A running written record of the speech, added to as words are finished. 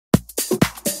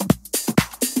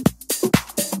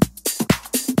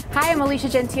Hi, I'm Alicia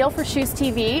Gentile for Shoes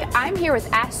TV. I'm here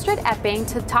with Astrid Epping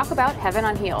to talk about Heaven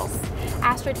on Heels.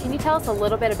 Astrid, can you tell us a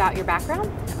little bit about your background?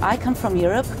 I come from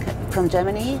Europe, from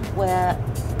Germany, where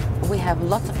we have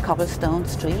lots of cobblestone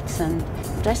streets, and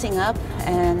dressing up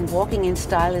and walking in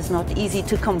style is not easy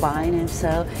to combine. And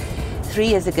so 3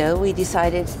 years ago we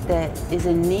decided there is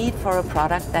a need for a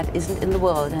product that isn't in the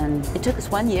world, and it took us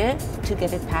 1 year to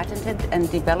get it patented and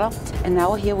developed, and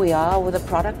now here we are with a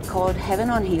product called Heaven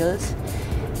on Heels.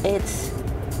 It's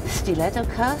stiletto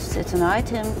cuffs. It's an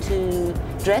item to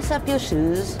dress up your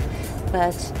shoes,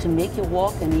 but to make you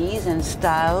walk in ease and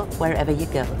style wherever you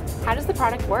go. How does the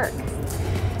product work?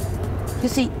 You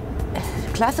see,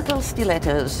 classical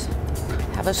stilettos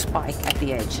have a spike at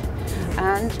the edge,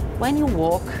 and when you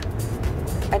walk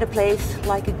at a place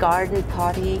like a garden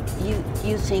party,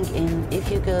 you sink in.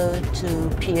 If you go to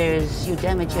piers, you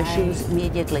damage your shoes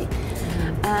immediately.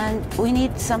 And we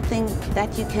need something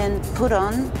that you can put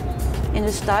on in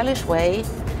a stylish way,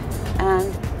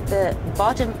 and the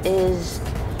bottom is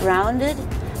rounded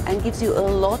and gives you a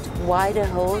lot wider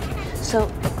hold, so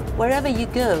wherever you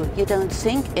go, you don't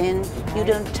sink in, you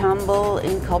don't tumble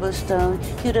in cobblestone,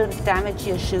 you don't damage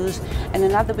your shoes. And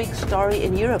another big story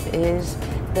in Europe is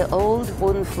the old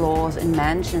wooden floors in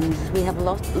mansions. We have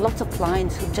lots of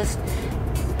clients who just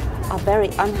are very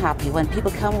unhappy when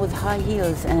people come with high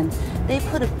heels, and they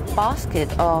put a basket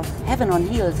of Heaven on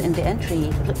Heels in the entry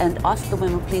and ask the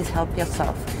women, please help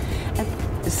yourself.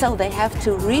 And so they have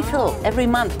to refill every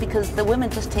month because the women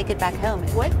just take it back home.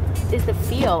 What is the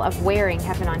feel of wearing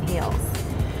Heaven on Heels?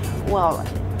 Well,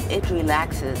 it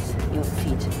relaxes your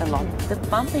feet a lot. The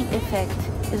bumping effect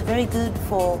is very good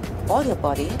for all your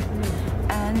body,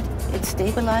 and it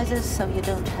stabilizes so you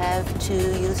don't have to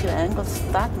use your ankles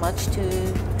that much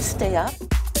to stay up.